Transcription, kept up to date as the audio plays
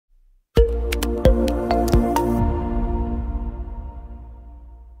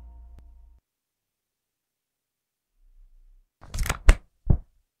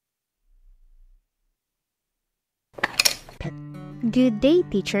Good day,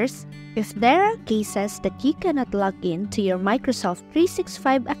 teachers! If there are cases that you cannot log in to your Microsoft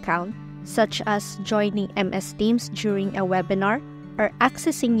 365 account, such as joining MS Teams during a webinar or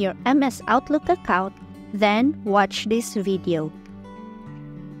accessing your MS Outlook account, then watch this video.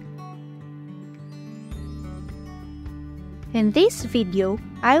 In this video,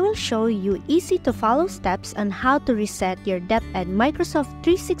 I will show you easy-to-follow steps on how to reset your DepEd Microsoft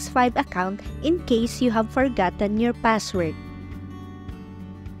 365 account in case you have forgotten your password.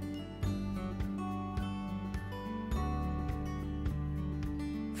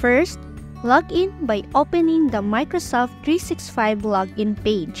 First, log in by opening the Microsoft 365 login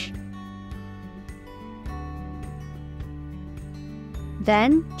page.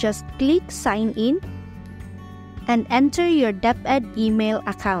 Then, just click Sign In and enter your DepEd email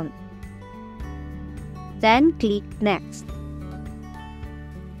account. Then click Next.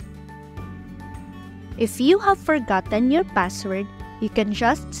 If you have forgotten your password, you can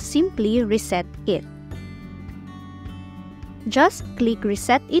just simply reset it. Just click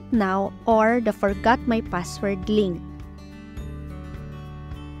Reset It Now or the Forgot My Password link.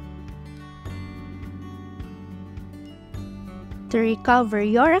 To recover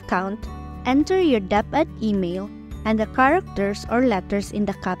your account, enter your DepEd email and the characters or letters in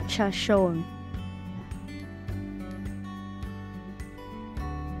the CAPTCHA shown.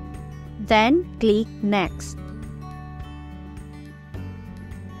 Then click Next.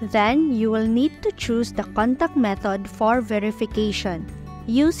 Then you will need to choose the contact method for verification.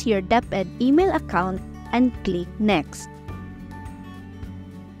 Use your DepEd email account and click Next.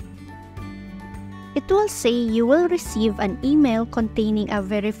 It will say you will receive an email containing a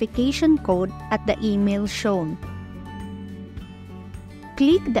verification code at the email shown.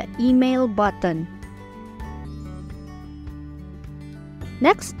 Click the Email button.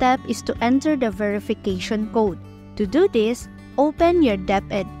 Next step is to enter the verification code. To do this, open your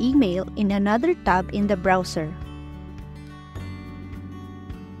DepEd email in another tab in the browser.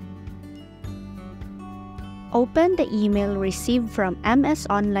 Open the email received from MS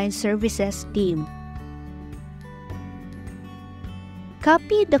Online Services team.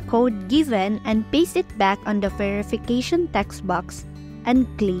 Copy the code given and paste it back on the verification text box and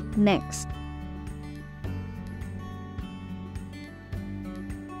click Next.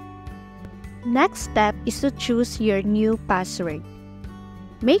 Next step is to choose your new password.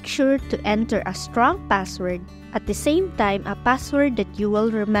 Make sure to enter a strong password, at the same time a password that you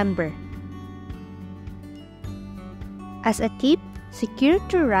will remember. As a tip, secure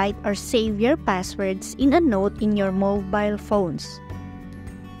to write or save your passwords in a note in your mobile phones.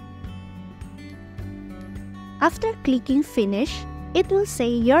 After clicking Finish, it will say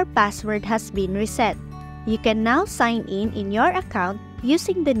your password has been reset. You can now sign in your account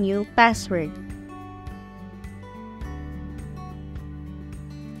using the new password.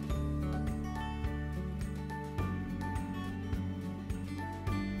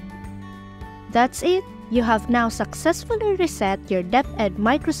 That's it! You have now successfully reset your DepEd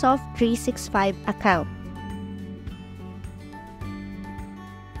Microsoft 365 account.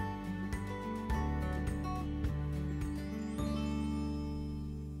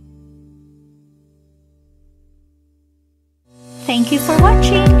 Thank you for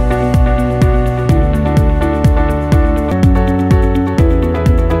watching.